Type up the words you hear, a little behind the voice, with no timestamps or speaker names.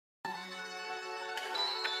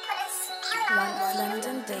One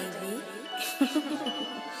London, baby.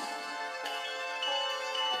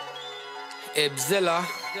 Ibzilla.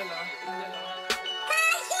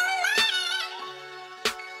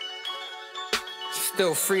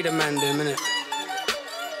 Still freedom man, innit?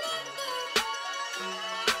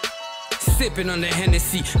 Sipping on the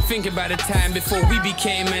Hennessy, thinking about the time before we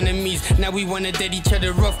became enemies. Now we wanna dead each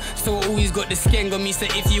other off, so I always got the skeng on me. So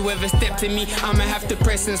if you ever step to me, I'ma have to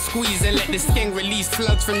press and squeeze and let the skeng release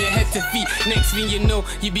slugs from your head to feet. Next thing you know,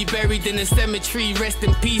 you be buried in a cemetery, rest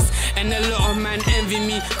in peace. And a lot of man envy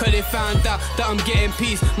me, cause they found out that I'm getting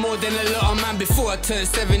peace more than a lot of man before I turned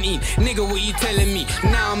 17. Nigga, what you telling me?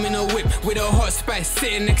 Now I'm in a whip with a hot spice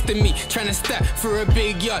sitting next to me, trying to stack for a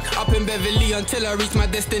big yard up in Beverly until I reach my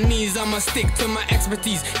destinies. I'ma stick to my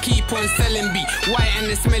expertise, keep on selling beat, white and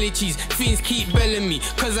the smelly cheese. Fiends keep belling me,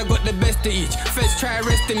 cause I got the best of each. Feds try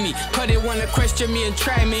arresting me, cause they wanna question me and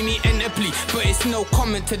try make me enter plea. But it's no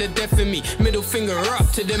comment to the death of me. Middle finger up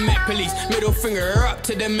to the Met Police, middle finger up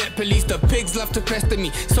to the Met Police. The pigs love to pester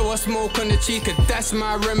me, so I smoke on the cheek, cause that's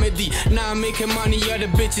my remedy. Now I'm making money, other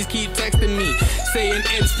bitches keep texting me, saying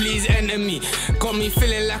Ibs please enter me. Got me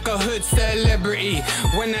feeling like a hood celebrity.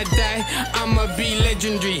 When I die, I'ma be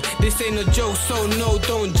legendary. This ain't no joke, so no,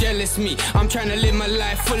 don't jealous me. I'm trying to live my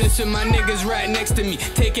life fullest with my niggas right next to me,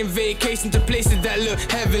 taking vacation to places that look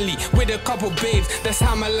heavenly with a couple babes. That's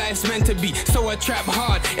how my life's meant to be. So I trap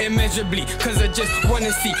hard immeasurably, cause I just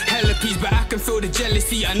wanna see hella peace. But I can feel the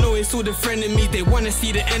jealousy, I know it's all the friend of me. They wanna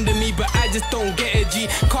see the end of me, but I just don't get it, G.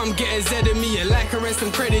 Come get a Z of me, a like her and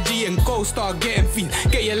some credit, G. And go start getting feet,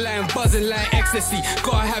 get your line buzzing like ecstasy.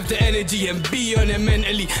 Gotta have the energy and be on it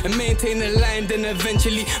mentally, and maintain the line, then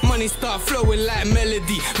eventually money start flowing like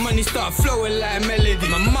melody. Money start flowing like melody.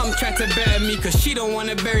 My mom tried to better me, cause she don't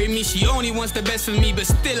wanna bury me. She only wants the best for me, but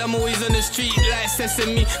still I'm always on the street like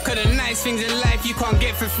sesame. Cause the nice things in life you can't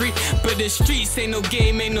get for free, but the streets ain't no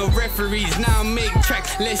game, ain't no referees. Now I make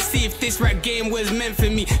tracks, let's see if this rap game was meant for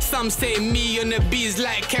me. Some say me on the beats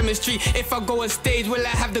like chemistry. If I go on stage, will I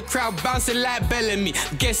have the crowd bouncing like Bellamy?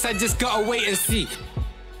 Guess I just gotta wait and see.